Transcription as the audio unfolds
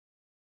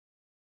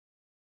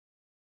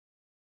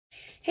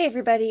Hey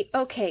everybody,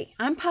 okay,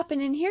 I'm popping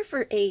in here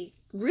for a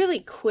really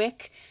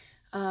quick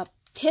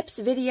tips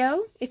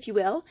video, if you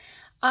will.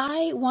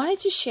 I wanted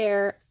to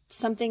share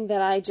something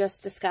that I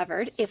just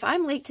discovered. If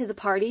I'm late to the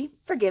party,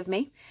 forgive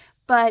me,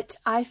 but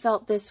I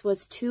felt this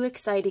was too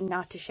exciting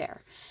not to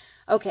share.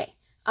 Okay,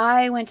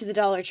 I went to the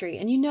Dollar Tree,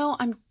 and you know,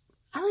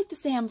 I like to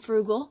say I'm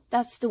frugal.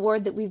 That's the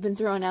word that we've been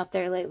throwing out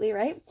there lately,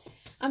 right?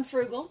 I'm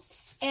frugal.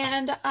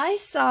 And I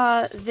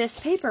saw this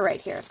paper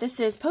right here. This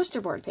is poster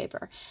board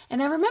paper.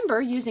 And I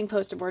remember using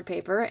poster board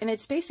paper, and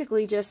it's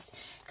basically just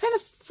kind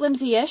of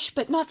flimsy-ish,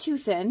 but not too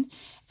thin.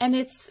 And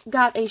it's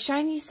got a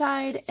shiny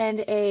side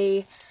and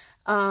a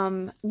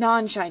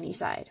non-shiny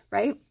side,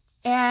 right?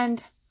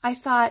 And I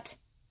thought,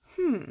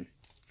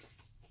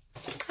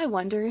 I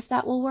wonder if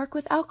that will work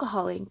with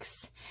alcohol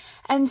inks.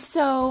 And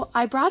so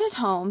I brought it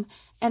home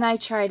and I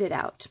tried it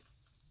out.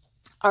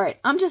 All right,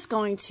 I'm just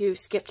going to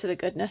skip to the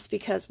goodness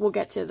because we'll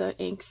get to the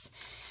inks.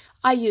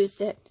 I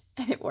used it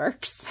and it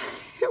works.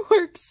 It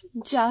works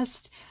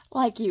just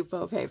like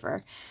Yupo paper.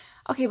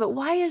 Okay, but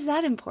why is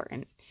that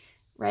important,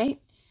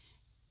 right?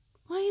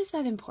 Why is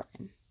that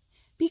important?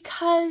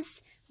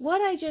 Because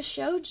what I just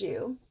showed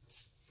you,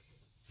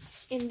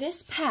 in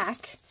this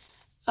pack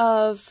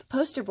of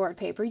poster board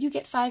paper, you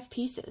get 5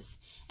 pieces,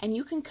 and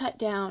you can cut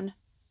down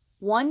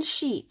one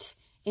sheet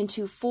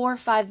into 4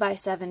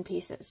 5x7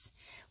 pieces,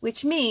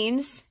 which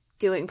means,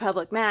 doing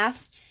public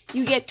math,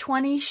 you get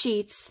 20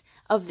 sheets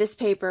of this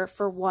paper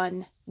for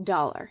 $1.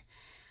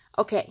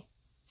 Okay,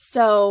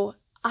 so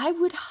I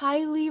would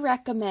highly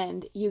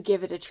recommend you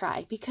give it a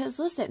try, because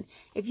listen,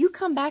 if you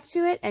come back to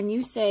it and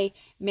you say,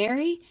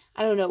 Mary,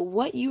 I don't know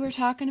what you were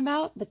talking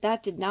about, but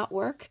that did not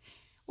work,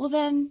 well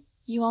then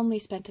you only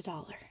spent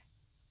 $1.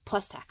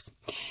 Plus tax.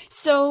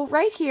 So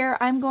right here,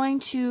 I'm going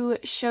to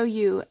show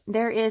you,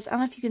 there is, I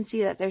don't know if you can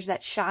see that, there's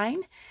that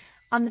shine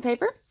on the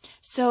paper.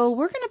 So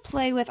we're going to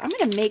play with, I'm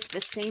going to make the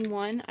same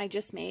one I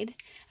just made.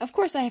 Of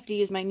course, I have to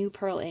use my new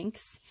pearl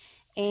inks,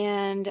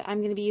 and I'm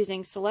going to be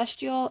using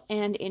Celestial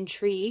and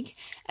Intrigue,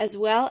 as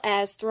well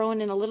as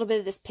throwing in a little bit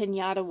of this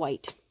Pinata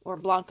White, or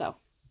Blanco.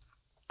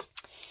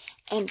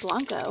 And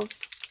Blanco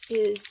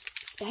is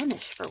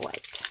Spanish for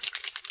white.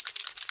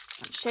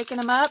 I'm shaking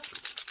them up.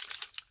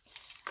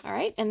 All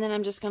right, and then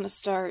I'm just going to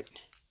start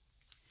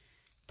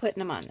putting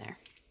them on there.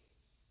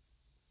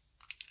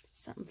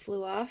 Something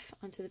flew off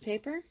onto the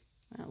paper.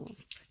 Well, we'll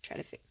try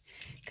to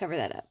cover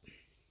that up.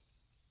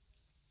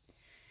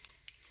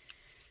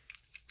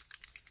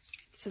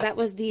 So that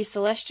was the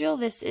Celestial.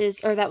 This is,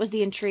 or that was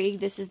the Intrigue.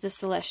 This is the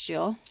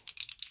Celestial.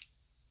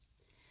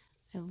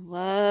 I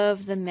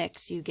love the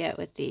mix you get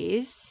with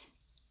these.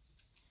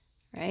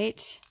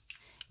 Right?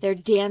 They're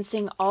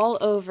dancing all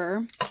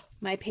over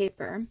my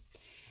paper.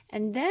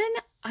 And then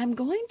I'm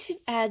going to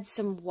add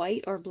some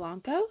white or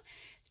Blanco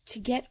to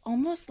get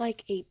almost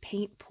like a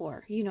paint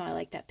pour. You know I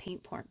like that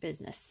paint pour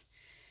business,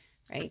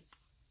 right?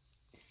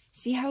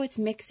 See how it's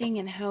mixing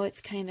and how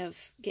it's kind of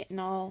getting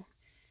all,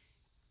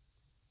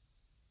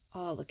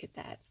 oh, look at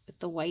that, with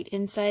the white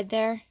inside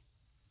there.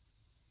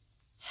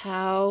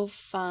 How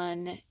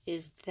fun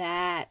is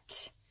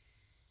that?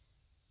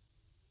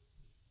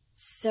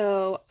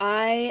 So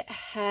I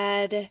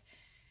had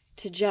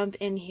to jump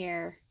in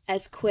here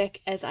as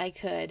quick as I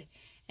could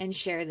and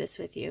share this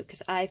with you,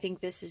 because I think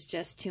this is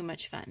just too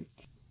much fun.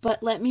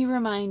 But let me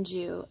remind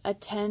you, a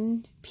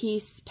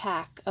 10-piece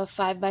pack of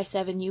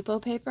 5x7 Yupo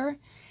paper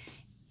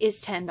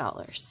is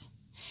 $10.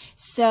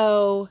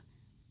 So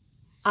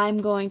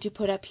I'm going to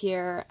put up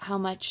here how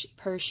much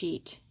per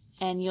sheet,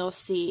 and you'll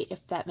see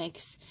if that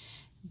makes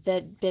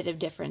the bit of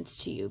difference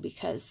to you,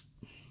 because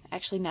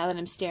actually now that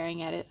I'm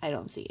staring at it, I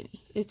don't see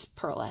any. It's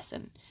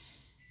pearlescent.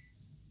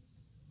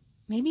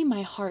 Maybe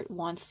my heart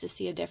wants to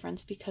see a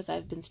difference because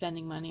I've been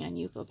spending money on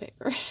Yupo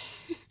paper.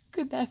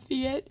 Could that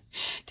be it?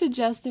 To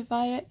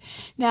justify it?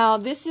 Now,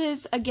 this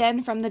is,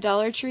 again, from the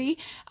Dollar Tree.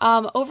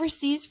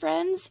 Overseas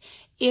friends,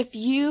 if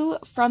you,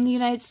 from the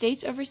United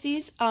States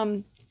overseas,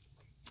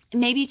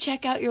 maybe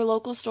check out your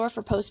local store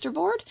for poster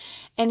board,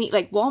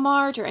 like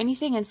Walmart or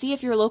anything, and see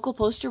if your local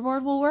poster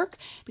board will work,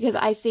 because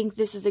I think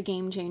this is a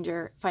game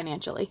changer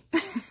financially.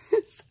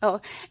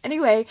 So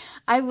anyway,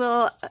 I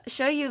will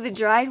show you the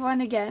dried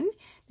one again.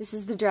 This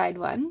is the dried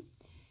one.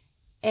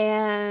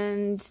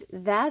 And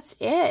that's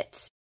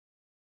it.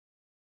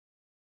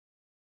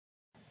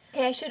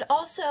 Okay, I should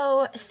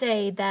also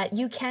say that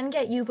you can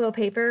get Yupo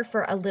paper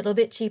for a little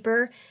bit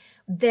cheaper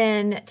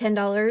than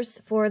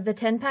 $10 for the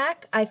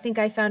 10-pack. I think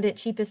I found it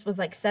cheapest was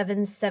like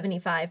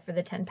 $7.75 for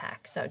the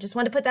 10-pack. So just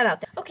wanted to put that out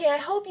there. Okay, I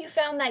hope you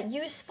found that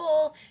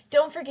useful.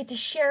 Don't forget to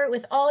share it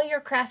with all your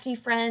crafty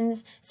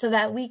friends so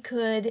that we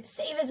could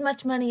save as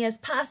much money as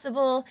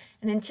possible.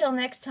 And until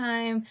next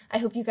time, I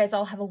hope you guys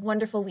all have a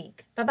wonderful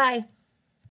week. Bye-bye.